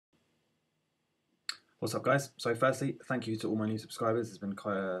What's up, guys? So firstly, thank you to all my new subscribers. There's been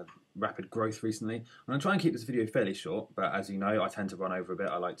quite a rapid growth recently. I'm going to try and keep this video fairly short, but as you know, I tend to run over a bit.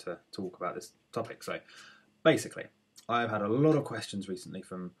 I like to talk about this topic. So basically, I've had a lot of questions recently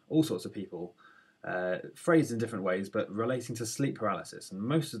from all sorts of people, phrased in different ways, but relating to sleep paralysis. And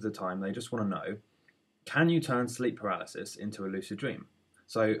most of the time, they just want to know, can you turn sleep paralysis into a lucid dream?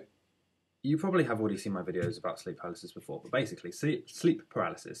 So you probably have already seen my videos about sleep paralysis before, but basically, sleep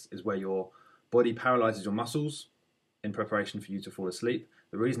paralysis is where your body paralyzes your muscles in preparation for you to fall asleep.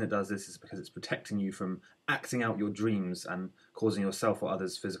 The reason it does this is because it's protecting you from acting out your dreams and causing yourself or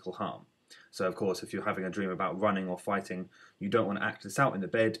others physical harm. So of course, if you're having a dream about running or fighting, you don't want to act this out in the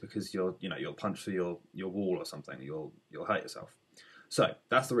bed because you'll punch through your wall or something. You'll hurt yourself. So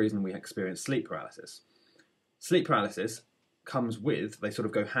that's the reason we experience sleep paralysis. Sleep paralysis comes with, they sort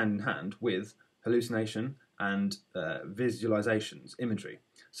of go hand in hand with hallucination and visualizations, imagery.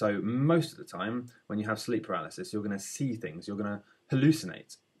 So most of the time, when you have sleep paralysis, you're going to see things, you're going to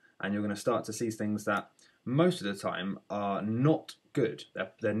hallucinate, and you're going to start to see things that most of the time are not good.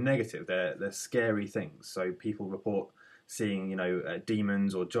 They're negative, they're scary things. So people report seeing,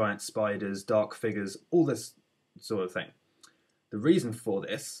 demons or giant spiders, dark figures, all this sort of thing. The reason for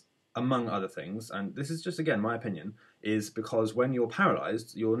this, among other things, and this is just, again, my opinion, is because when you're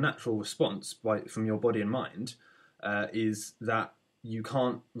paralyzed, your natural response from your body and mind is that you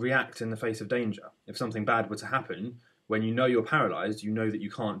can't react in the face of danger. If something bad were to happen, when you know you're paralyzed, you know that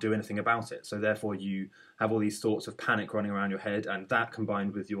you can't do anything about it. So therefore you have all these thoughts of panic running around your head, and that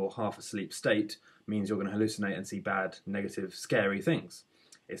combined with your half-asleep state means you're going to hallucinate and see bad, negative, scary things.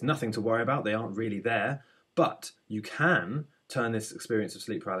 It's nothing to worry about. They aren't really there, but you can turn this experience of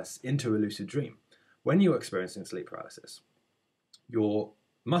sleep paralysis into a lucid dream. When you're experiencing sleep paralysis, your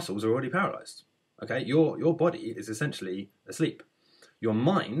muscles are already paralyzed. Okay, your body is essentially asleep. Your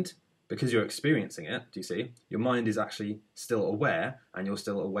mind, because you're experiencing it, do you see? Your mind is actually still aware, and you're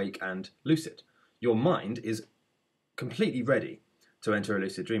still awake and lucid. Your mind is completely ready to enter a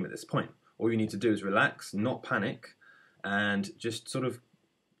lucid dream at this point. All you need to do is relax, not panic, and just sort of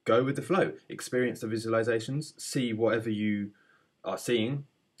go with the flow. Experience the visualizations, see whatever you are seeing.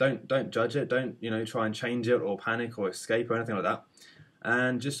 Don't judge it. Don't try and change it or panic or escape or anything like that.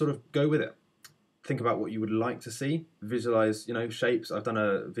 And just sort of go with it. Think about what you would like to see. Visualize, shapes. I've done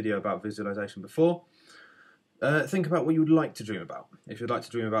a video about visualization before. Think about what you would like to dream about. If you'd like to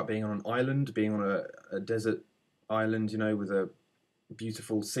dream about being on an island, being on a desert island, with a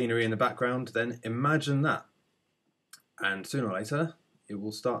beautiful scenery in the background, then imagine that. And sooner or later, it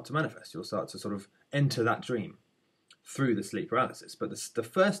will start to manifest. You'll start to sort of enter that dream through the sleep paralysis. But the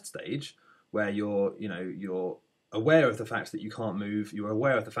first stage, where you're aware of the fact that you can't move, you're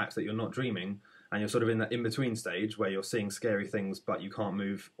aware of the fact that you're not dreaming, and you're sort of in that in-between stage where you're seeing scary things but you can't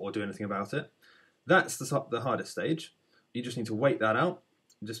move or do anything about it. That's the hardest stage. You just need to wait that out.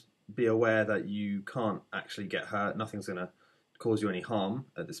 Just be aware that you can't actually get hurt. Nothing's going to cause you any harm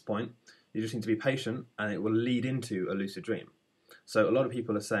at this point. You just need to be patient, and it will lead into a lucid dream. So a lot of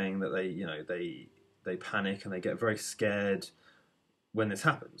people are saying that they panic and they get very scared when this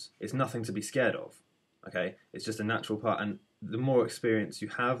happens. It's nothing to be scared of. Okay, it's just a natural part, and the more experience you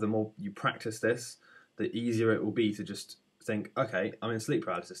have, the more you practice this, the easier it will be to just think, okay, I'm in sleep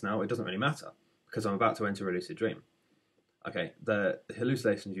paralysis now, it doesn't really matter, because I'm about to enter a lucid dream. Okay, the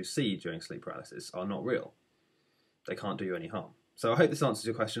hallucinations you see during sleep paralysis are not real. They can't do you any harm. So I hope this answers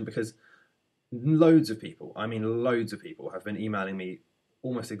your question, because loads of people, I mean loads of people, have been emailing me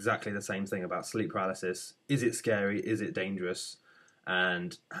almost exactly the same thing about sleep paralysis. Is it scary? Is it dangerous?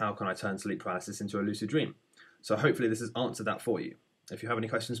 And how can I turn sleep paralysis into a lucid dream? So hopefully this has answered that for you. If you have any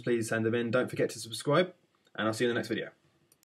questions, please send them in. Don't forget to subscribe, and I'll see you in the next video.